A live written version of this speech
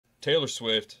Taylor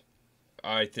Swift,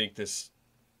 I think this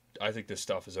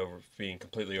stuff is being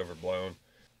completely overblown.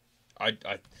 I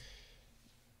I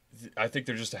I think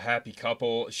they're just a happy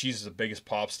couple. She's the biggest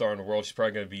pop star in the world. She's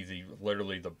probably going to be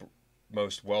literally the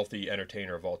most wealthy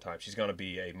entertainer of all time. She's going to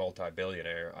be a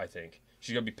multi-billionaire, I think.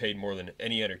 She's going to be paid more than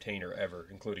any entertainer ever,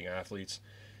 including athletes.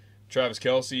 Travis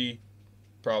Kelce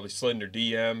probably slid in her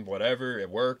DM, whatever. It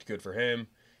worked. Good for him.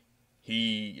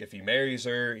 If he marries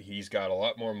her, he's got a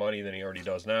lot more money than he already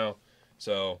does now.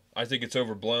 So I think it's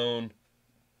overblown.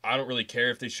 I don't really care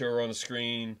if they show her on the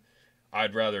screen.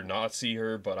 I'd rather not see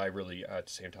her, but I really, at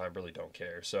the same time, really don't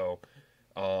care. So,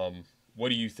 what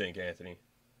do you think, Anthony?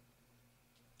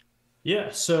 Yeah.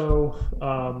 So,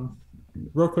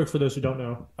 real quick for those who don't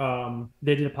know,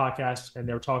 they did a podcast and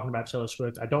they were talking about Taylor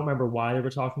Swift. I don't remember why they were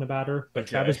talking about her, but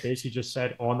Okay. Travis basically just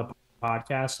said on the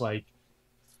podcast, like,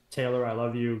 Taylor, I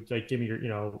love you. Like, give me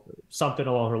your, something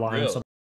along her lines, Really? something